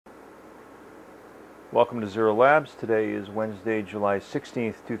Welcome to Zero Labs. Today is Wednesday, July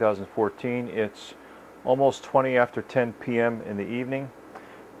 16th, 2014. It's almost 20 after 10 p.m. in the evening.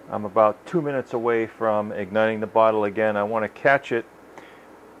 I'm about 2 minutes away from igniting the bottle again. I want to catch it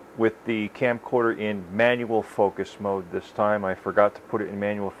with the camcorder in manual focus mode this time. I forgot to put it in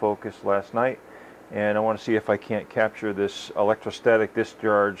manual focus last night, and I want to see if I can't capture this electrostatic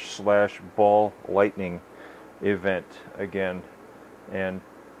discharge slash ball lightning event again and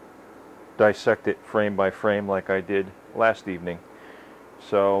dissect it frame by frame like I did last evening.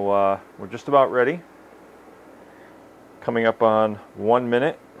 So we're just about ready. Coming up on 1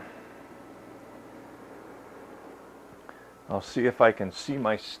 minute. I'll see if I can see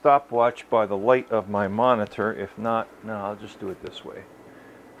my stopwatch by the light of my monitor. If not, no, I'll just do it this way.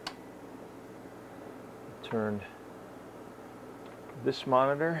 Turn this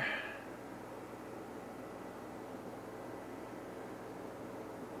monitor.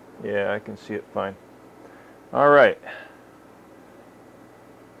 Yeah, I can see it fine. All right.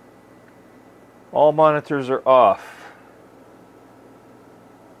 All monitors are off.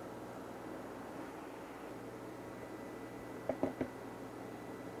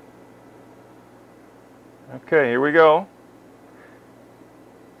 Okay, here we go.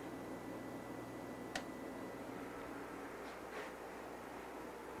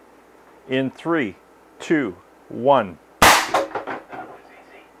 In 3, 2, 1.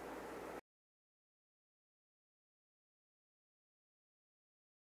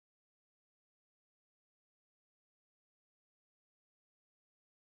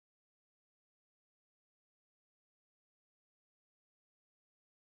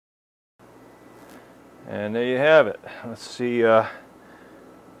 And there you have it. Let's see.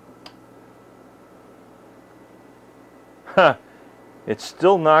 It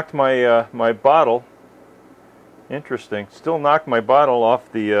still knocked my my bottle. Interesting. Still knocked my bottle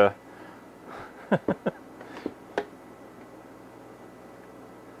off the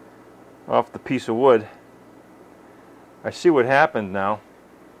off the piece of wood. I see what happened now.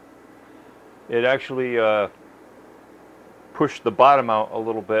 It actually pushed the bottom out a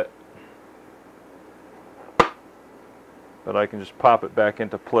little bit. But I can just pop it back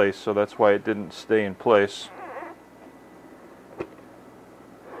into place, so that's why it didn't stay in place.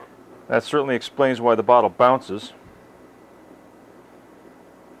 That certainly explains why the bottle bounces.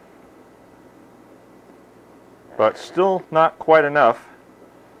 But still not quite enough.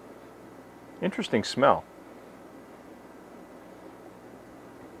 Interesting smell.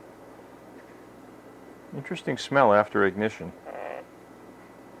 Interesting smell after ignition.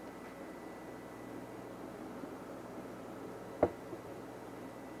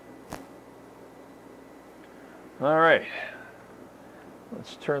 All right,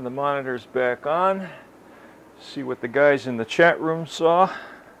 let's turn the monitors back on, see what the guys in the chat room saw.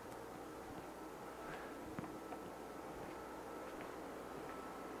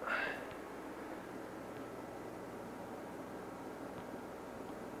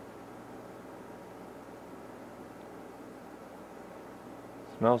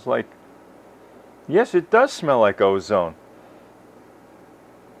 Smells like, yes, it does smell like ozone.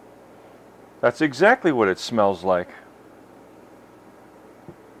 That's exactly what it smells like.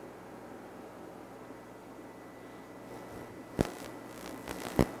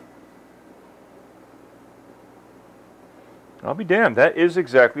 I'll be damned, that is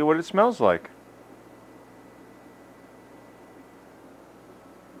exactly what it smells like.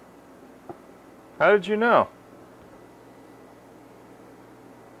 How did you know?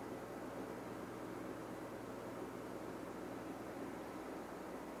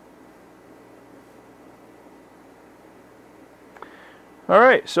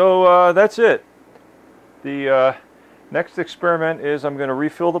 Alright, so that's it. The next experiment is I'm going to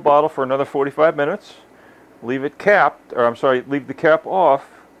refill the bottle for another 45 minutes, leave it capped, or I'm sorry, leave the cap off,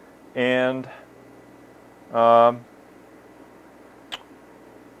 and let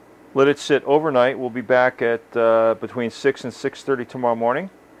it sit overnight. We'll be back at between 6 and 6:30 tomorrow morning,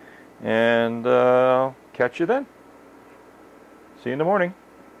 and catch you then. See you in the morning.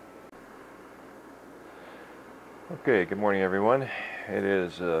 Okay, good morning everyone. It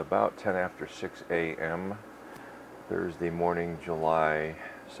is about 10 after 6 a.m. Thursday morning, July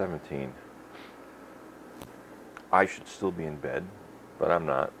 17. I should still be in bed, but I'm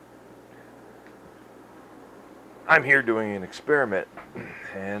not. I'm here doing an experiment,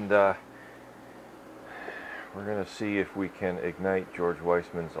 and we're going to see if we can ignite George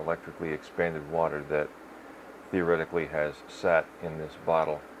Wiseman's electrically expanded water that theoretically has sat in this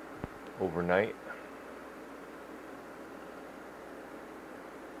bottle overnight.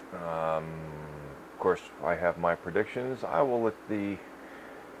 Of course, I have my predictions. I will let the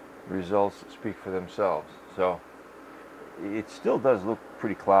results speak for themselves. So it still does look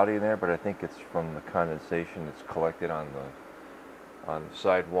pretty cloudy in there, but I think it's from the condensation that's collected on the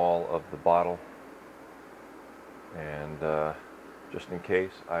sidewall of the bottle. And just in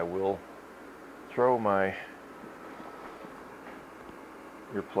case, I will throw my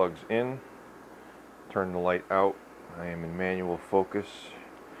earplugs in, turn the light out. I am in manual focus,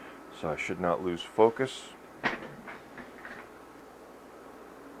 so I should not lose focus.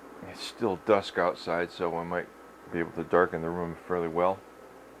 It's still dusk outside, so I might be able to darken the room fairly well.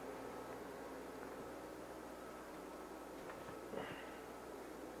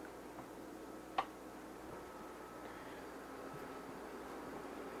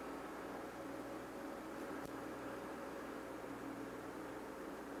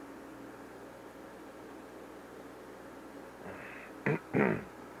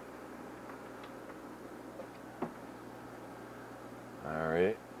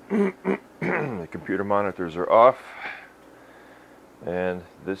 Alright, the computer monitors are off, and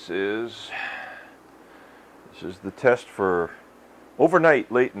this is the test for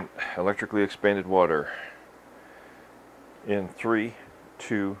overnight latent electrically expanded water in 3,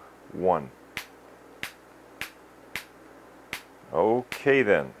 2, 1. Okay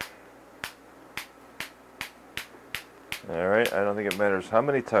then. Alright, I don't think it matters how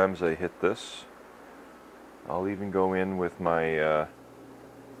many times I hit this. I'll even go in with my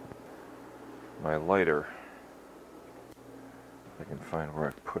my lighter. If I can find where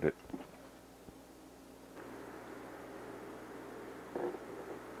I put it.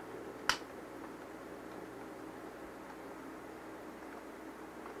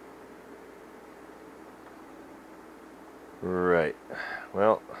 Right.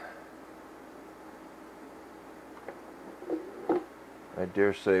 Well, I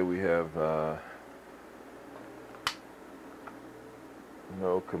dare say we have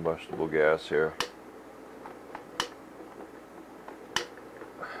no combustible gas here.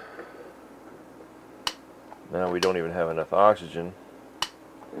 Now we don't even have enough oxygen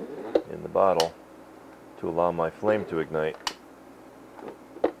in the bottle to allow my flame to ignite.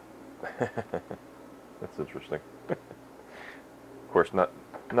 That's interesting. Of course,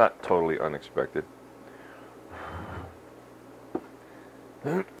 not totally unexpected.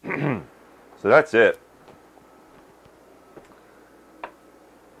 So that's it.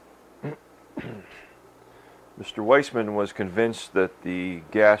 Mr. Wiseman was convinced that the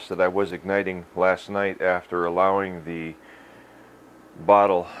gas that I was igniting last night, after allowing the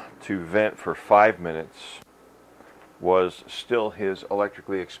bottle to vent for 5 minutes, was still his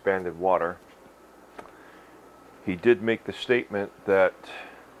electrically expanded water. He did make the statement that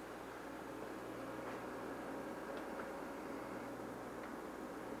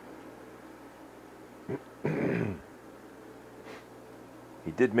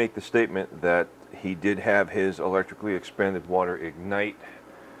he did have his electrically expanded water ignite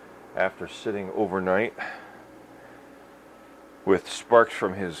after sitting overnight, with sparks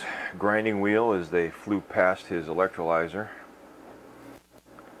from his grinding wheel as they flew past his electrolyzer.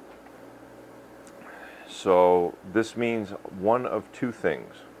 So this means one of two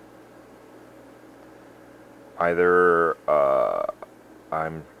things. Either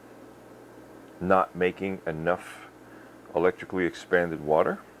I'm not making enough electrically expanded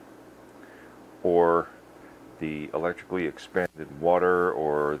water, or the electrically expanded water,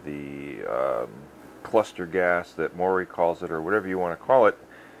 or the cluster gas that Moray calls it, or whatever you want to call it,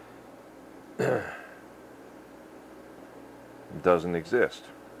 doesn't exist,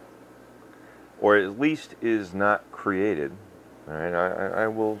 or at least is not created. All right, I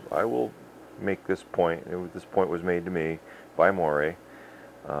will make this point. This point was made to me by Moray.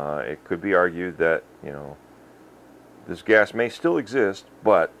 It could be argued that, you know, this gas may still exist,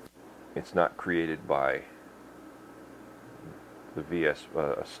 but it's not created by the VS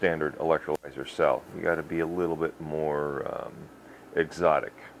standard electrolyzer cell. You got to be a little bit more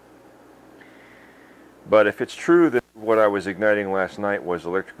exotic. But if it's true that what I was igniting last night was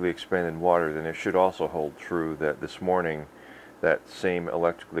electrically expanded water, then it should also hold true that this morning that same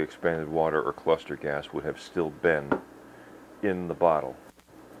electrically expanded water or cluster gas would have still been in the bottle.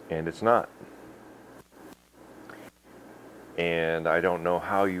 And it's not. And I don't know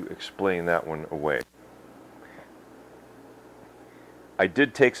how you explain that one away. I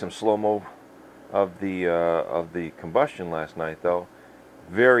did take some slow-mo of the combustion last night, though.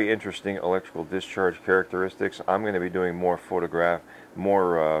 Very interesting electrical discharge characteristics. I'm going to be doing more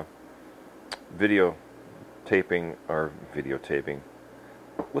video taping.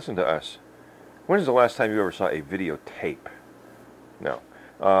 Listen to us. When is the last time you ever saw a videotape? No.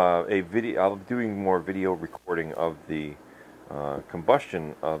 I'm doing more video recording of the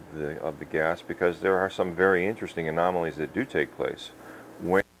combustion of the gas, because there are some very interesting anomalies that do take place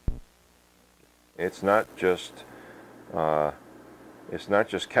when it's not just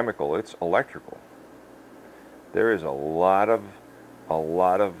chemical, it's electrical. There is a lot of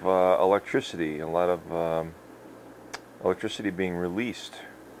electricity, a lot of electricity being released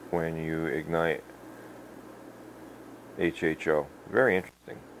when you ignite HHO. Very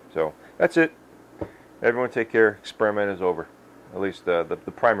interesting. So that's it. Everyone take care. Experiment is over. At least the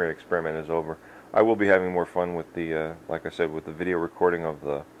primary experiment is over. I will be having more fun with the, like I said, with the video recording of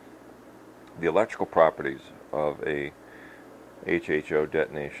the electrical properties of a HHO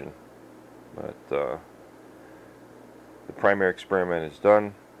detonation. But the primary experiment is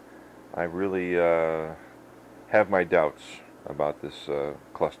done. I really have my doubts about this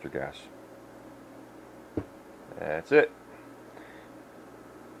cluster gas. That's it.